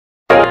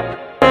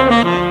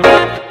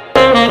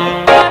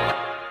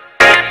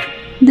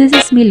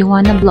is Me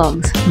Louana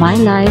Vlogs, my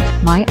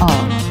life, my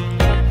all.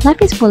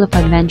 Life is full of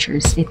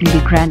adventures. It may be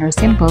grand or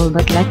simple,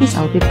 but life is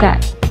all we've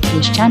got.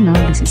 This channel,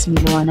 This is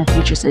Me Louana,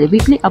 features a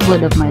weekly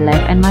upload of my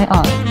life and my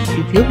all. If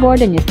you feel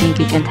bored and you think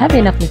you can't have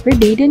enough every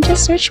day, then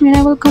just search me and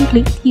I will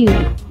complete you.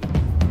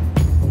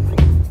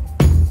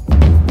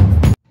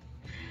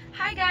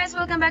 Hi guys,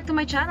 welcome back to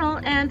my channel,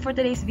 and for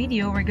today's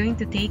video, we're going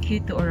to take you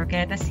to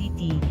Oroquieta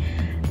City.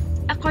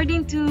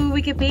 According to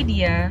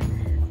Wikipedia,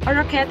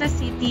 Oroquieta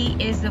City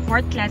is the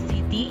fourth-class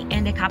city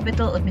and the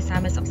capital of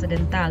Misamis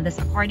Occidental. That's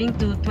according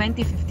to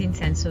 2015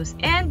 census.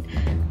 And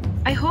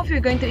I hope you're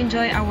going to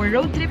enjoy our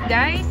road trip,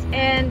 guys.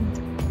 And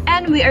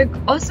we are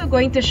also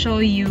going to show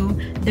you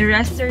the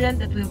restaurant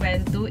that we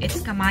went to.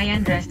 It's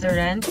Kamayan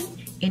restaurant,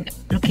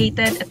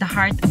 located at the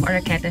heart of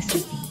Oroquieta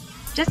City.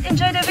 Just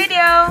enjoy the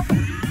video!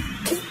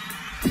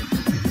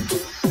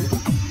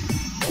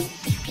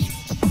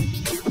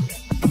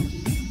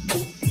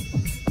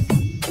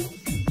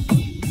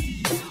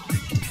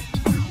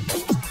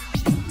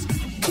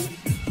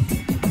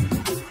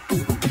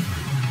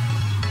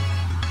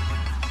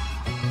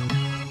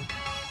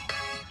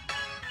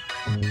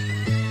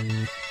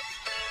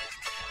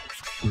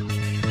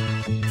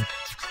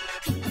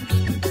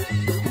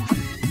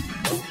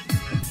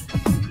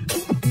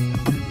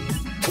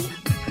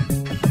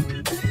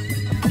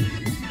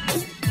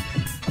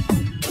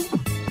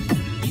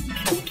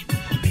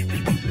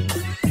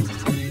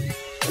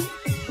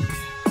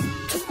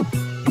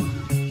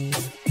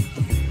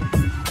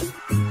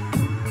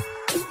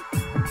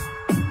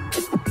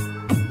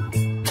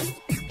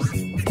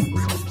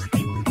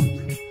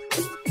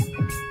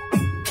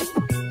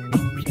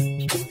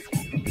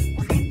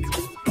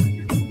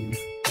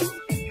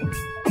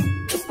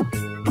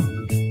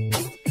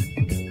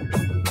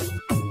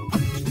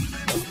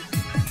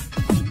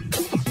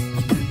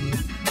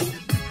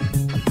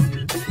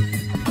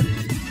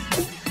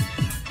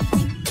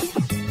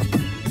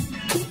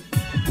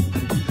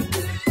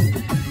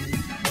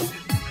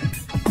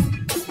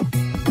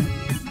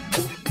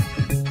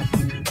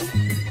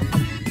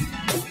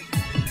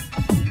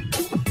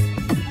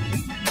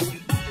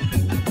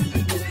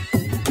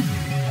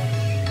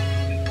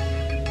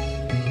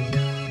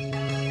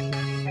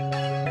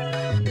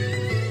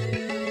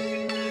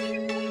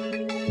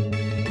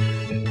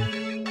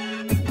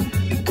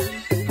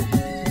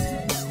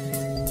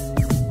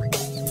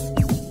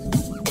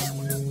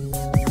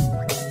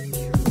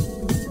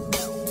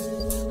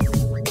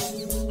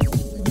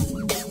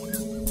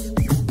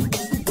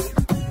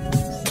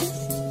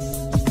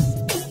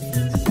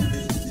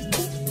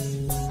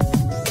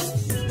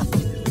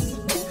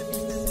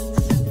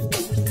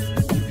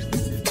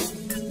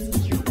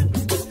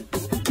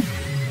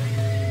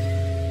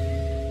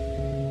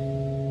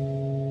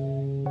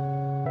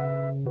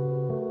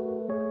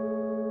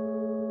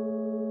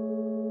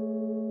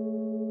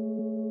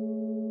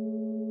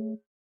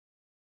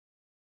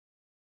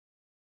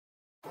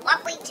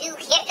 What we do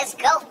here is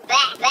go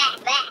back,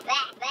 back, back,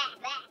 back, back,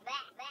 back,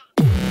 back,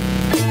 back.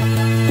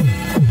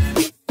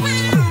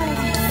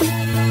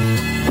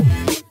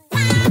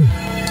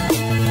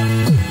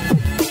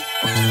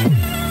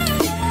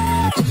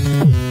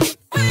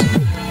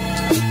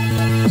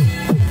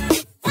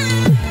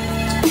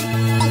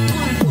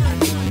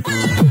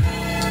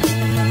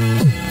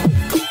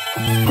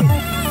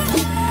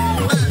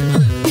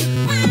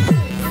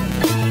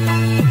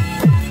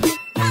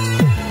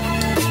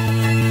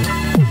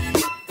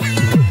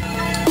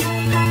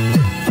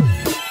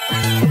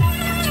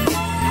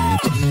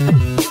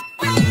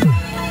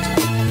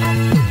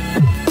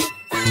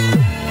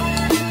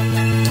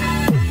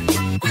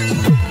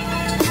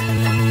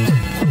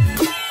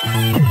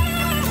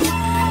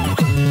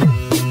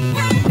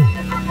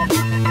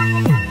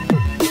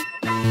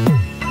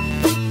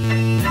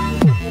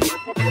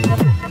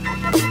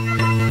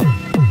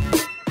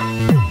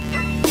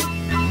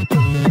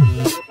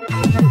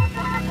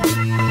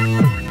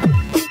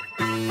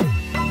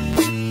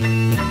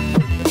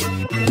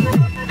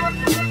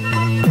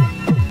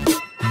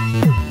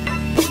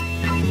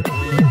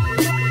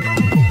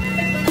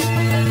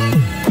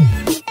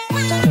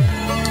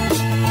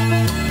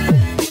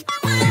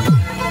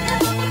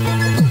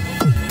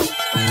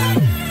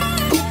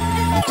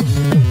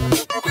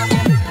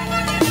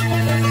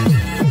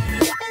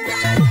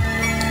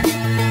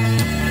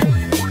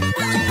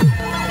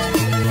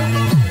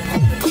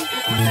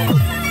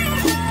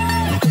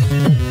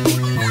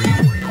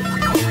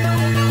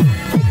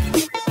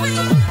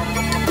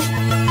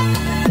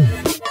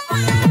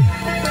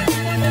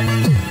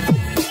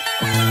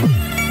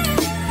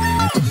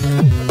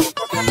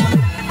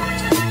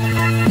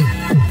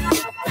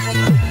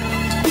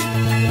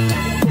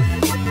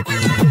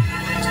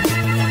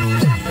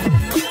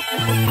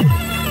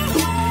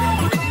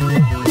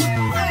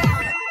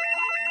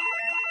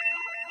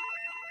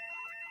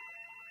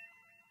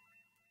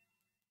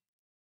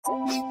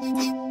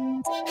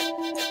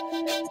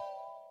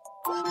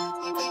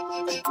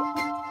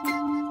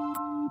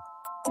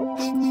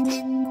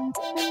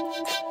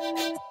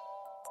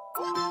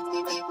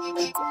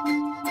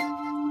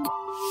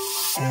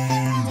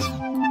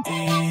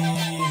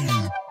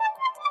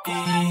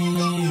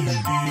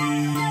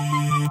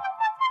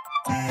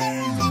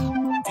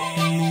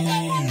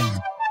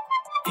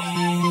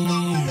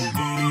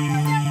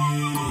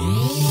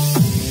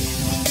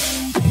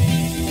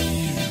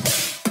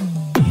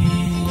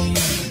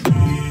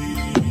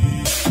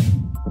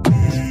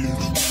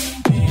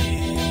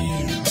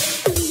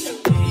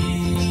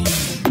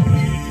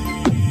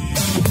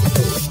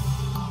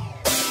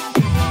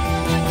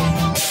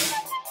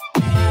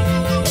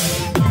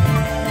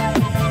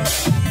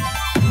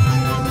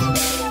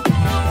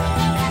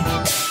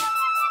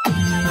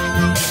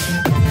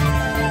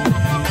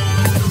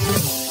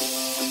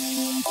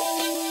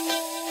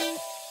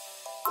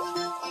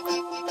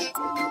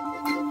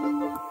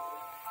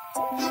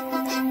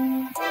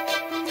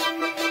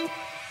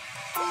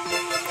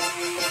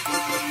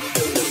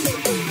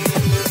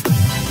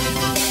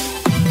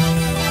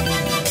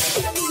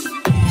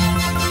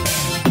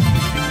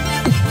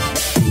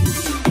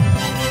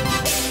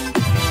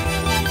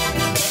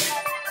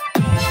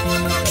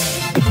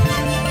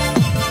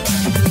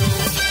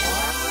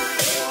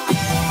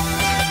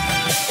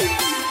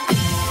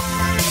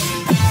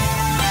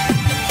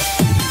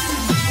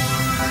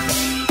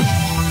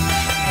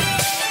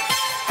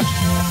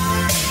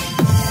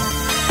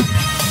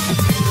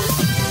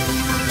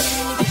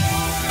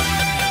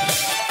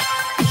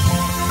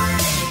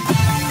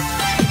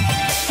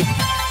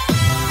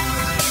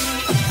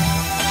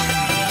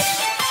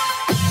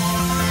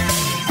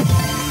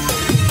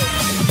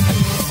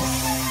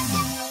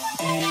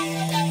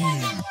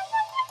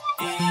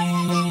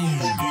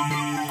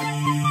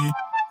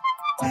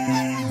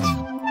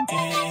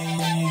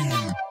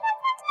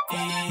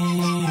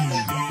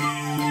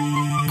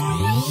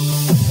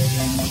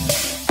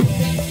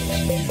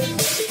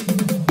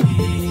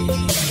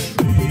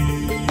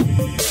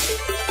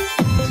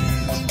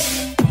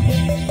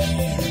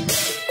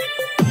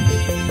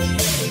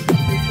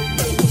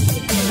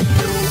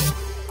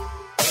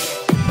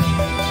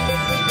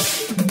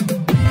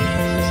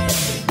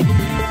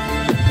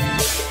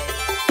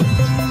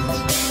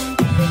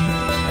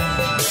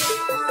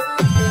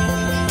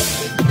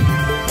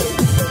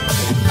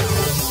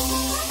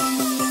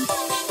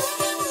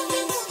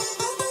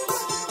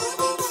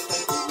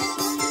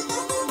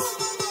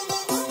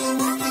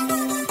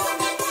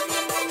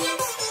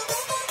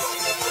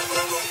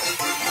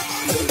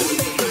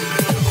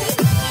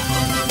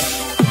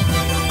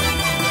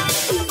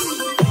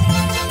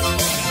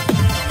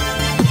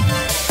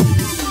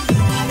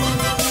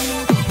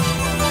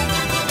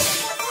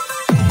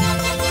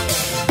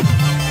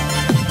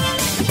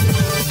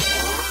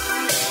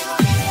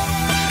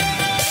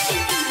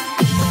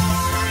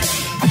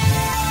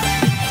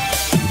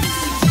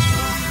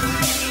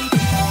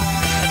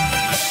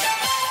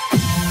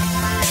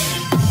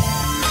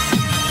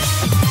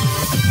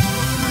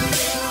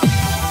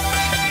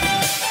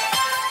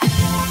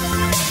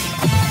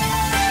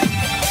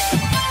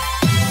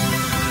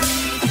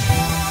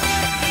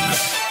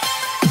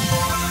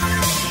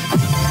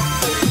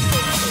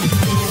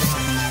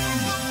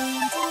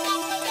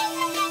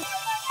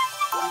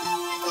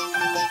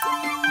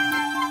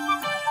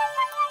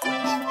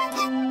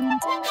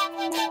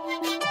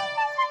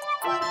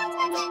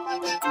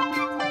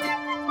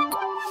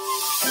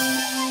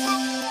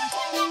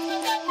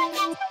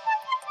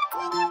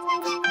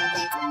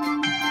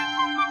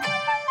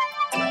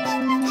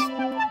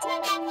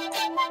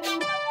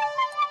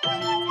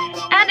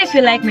 And if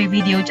you like my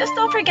video, just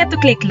don't forget to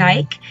click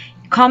like,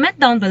 comment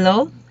down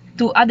below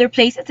to other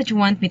places that you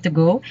want me to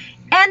go,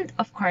 and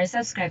of course,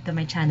 subscribe to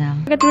my channel.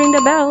 Don't forget to ring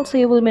the bell so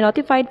you will be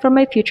notified from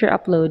my future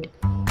upload.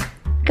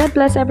 God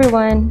bless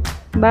everyone.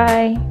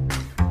 Bye.